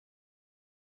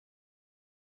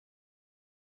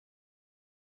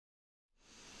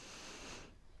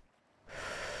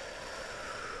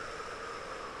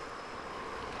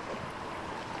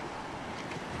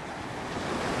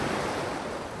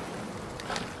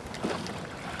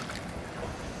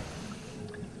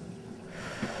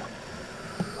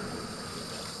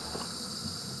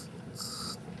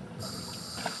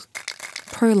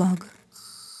Prologue.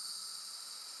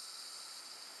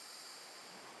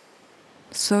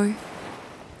 So,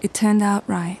 it turned out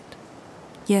right.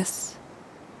 Yes,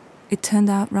 it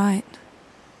turned out right.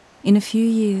 In a few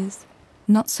years,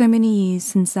 not so many years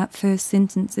since that first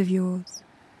sentence of yours.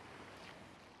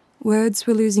 Words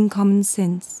were losing common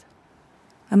sense.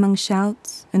 Among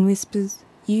shouts and whispers,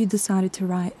 you decided to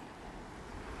write.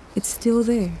 It's still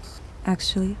there,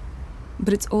 actually,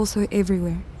 but it's also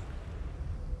everywhere.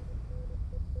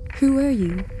 Who were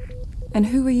you? And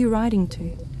who were you writing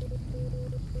to?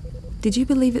 Did you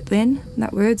believe it then,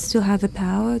 that words still have the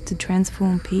power to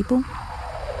transform people?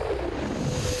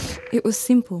 It was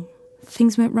simple.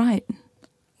 Things went right.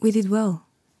 We did well.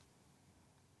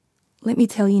 Let me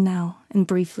tell you now, and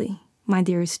briefly, my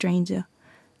dearest stranger,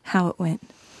 how it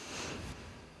went.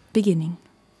 Beginning.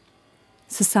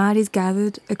 Societies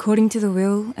gathered according to the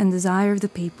will and desire of the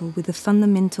people with a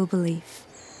fundamental belief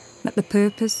that the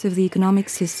purpose of the economic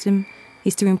system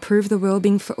is to improve the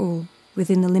well-being for all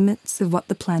within the limits of what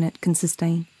the planet can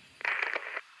sustain.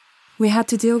 We had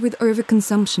to deal with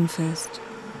overconsumption first.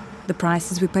 The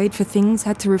prices we paid for things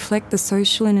had to reflect the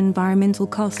social and environmental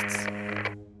costs.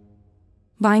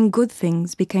 Buying good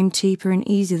things became cheaper and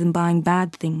easier than buying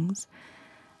bad things.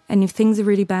 And if things are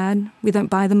really bad, we don't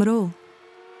buy them at all.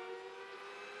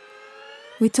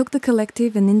 We took the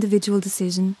collective and individual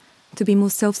decision to be more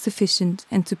self-sufficient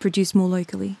and to produce more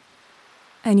locally.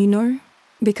 And you know,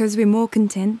 because we're more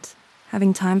content,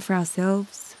 having time for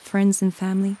ourselves, friends and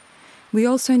family, we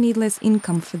also need less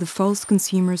income for the false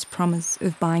consumer's promise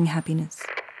of buying happiness.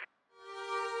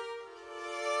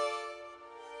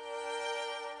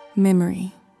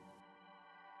 Memory.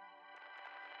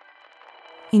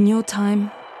 In your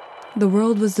time, the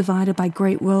world was divided by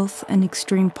great wealth and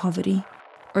extreme poverty,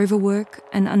 overwork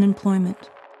and unemployment.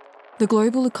 The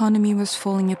global economy was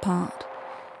falling apart.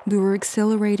 We were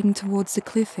accelerating towards the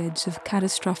cliff edge of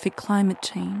catastrophic climate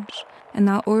change, and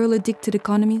our oil-addicted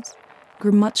economies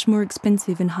grew much more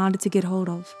expensive and harder to get hold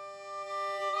of.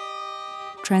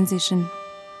 Transition.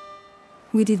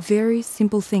 We did very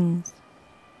simple things.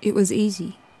 It was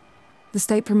easy. The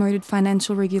state promoted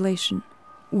financial regulation,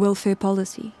 welfare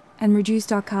policy, and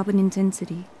reduced our carbon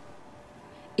intensity.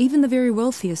 Even the very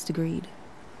wealthiest agreed.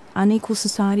 Unequal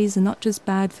societies are not just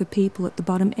bad for people at the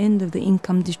bottom end of the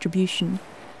income distribution.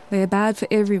 They are bad for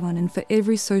everyone and for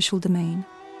every social domain.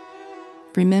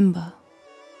 Remember,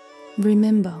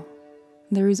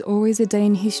 there is always a day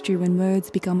in history when words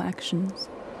become actions.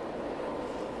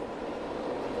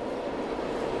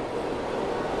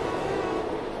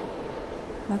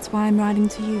 That's why I'm writing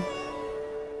to you.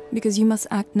 Because you must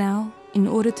act now in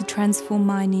order to transform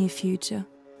my near future,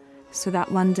 so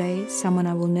that one day someone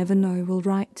I will never know will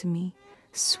write to me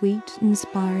sweet,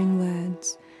 inspiring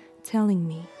words telling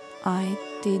me I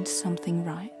did something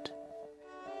right.